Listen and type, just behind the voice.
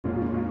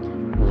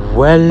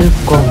Welcome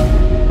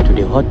to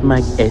the Hot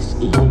Mic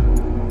SE.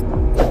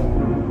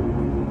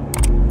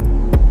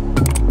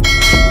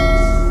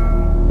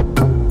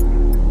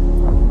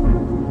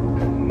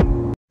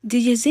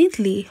 DJ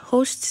Zinhle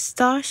hosts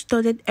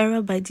star-studded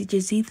Era by DJ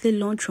Zinhle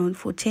luncheon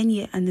for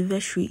 10-year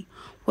anniversary.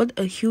 What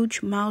a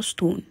huge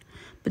milestone.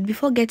 But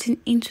before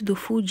getting into the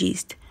full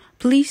gist,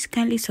 please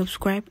kindly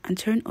subscribe and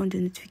turn on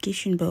the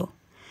notification bell.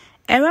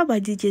 Era by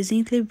DJ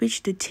Zinhle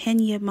reached the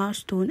 10-year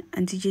milestone,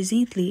 and DJ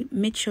Zinhle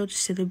made sure to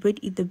celebrate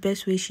it the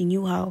best way she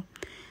knew how.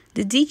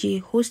 The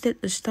DJ hosted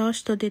a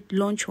star-studded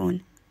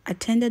luncheon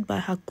attended by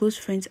her close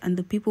friends and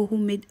the people who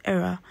made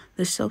Era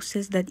the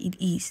success that it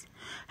is.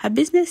 Her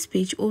business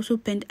page also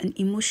penned an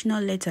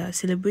emotional letter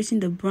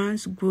celebrating the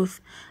brand's growth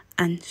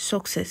and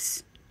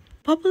success.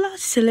 Popular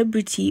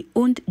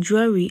celebrity-owned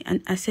jewelry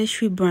and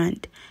accessory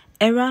brand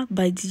Era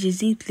by DJ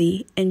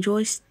Zinhle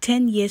enjoys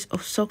 10 years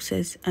of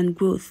success and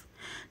growth.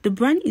 The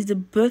brand is the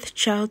birth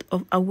child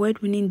of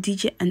award-winning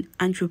DJ and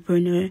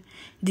entrepreneur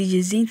DJ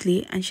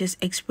Zinhle, and she has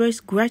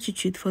expressed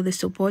gratitude for the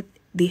support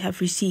they have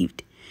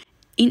received.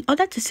 In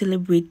order to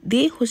celebrate,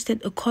 they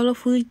hosted a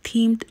colorfully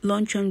themed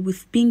luncheon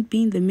with pink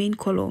being the main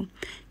color.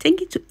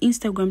 Taking to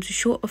Instagram to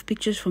show off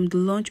pictures from the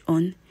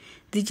luncheon,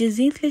 DJ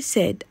Zinhle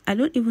said, "I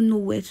don't even know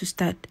where to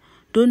start.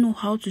 Don't know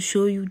how to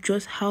show you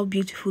just how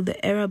beautiful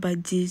the Era by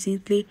DJ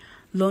Zinhle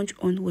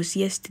luncheon was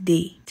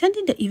yesterday."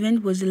 Attending the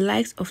event was the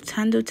likes of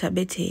Tando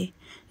Tabete,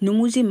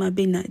 Nomuzi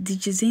Mabena,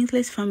 DJ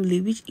Zinhle's family,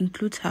 which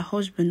includes her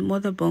husband,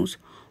 Mother Bones,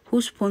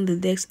 who spun the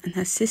decks, and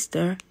her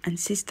sister and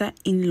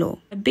sister-in-law.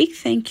 A big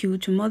thank you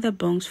to Mother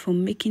Bones for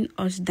making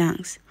us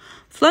dance.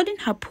 Flooding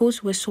her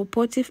posts were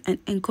supportive and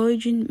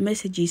encouraging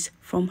messages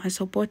from her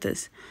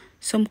supporters.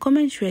 Some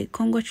comments read,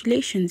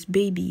 "Congratulations,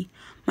 baby.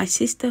 My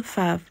sister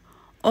Fav.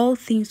 All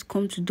things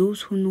come to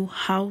those who know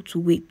how to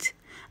wait.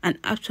 An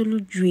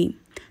absolute dream."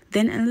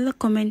 Then another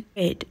comment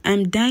read,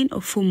 "I'm dying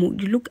of FOMO.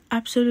 You look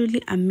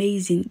absolutely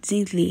amazing,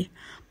 Zinhle.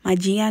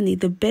 Majiani,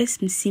 the best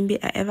Msimbe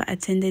I ever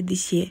attended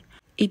this year.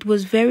 It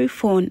was very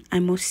fun, I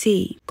must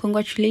say.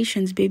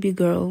 Congratulations, baby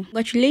girl."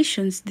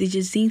 Congratulations,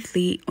 DJ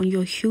Zinhle, on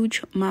your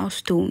huge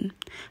milestone.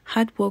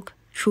 Hard work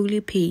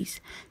truly pays.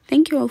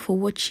 Thank you all for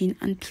watching,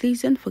 and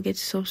please don't forget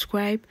to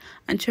subscribe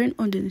and turn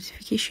on the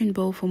notification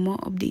bell for more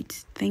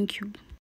updates. Thank you.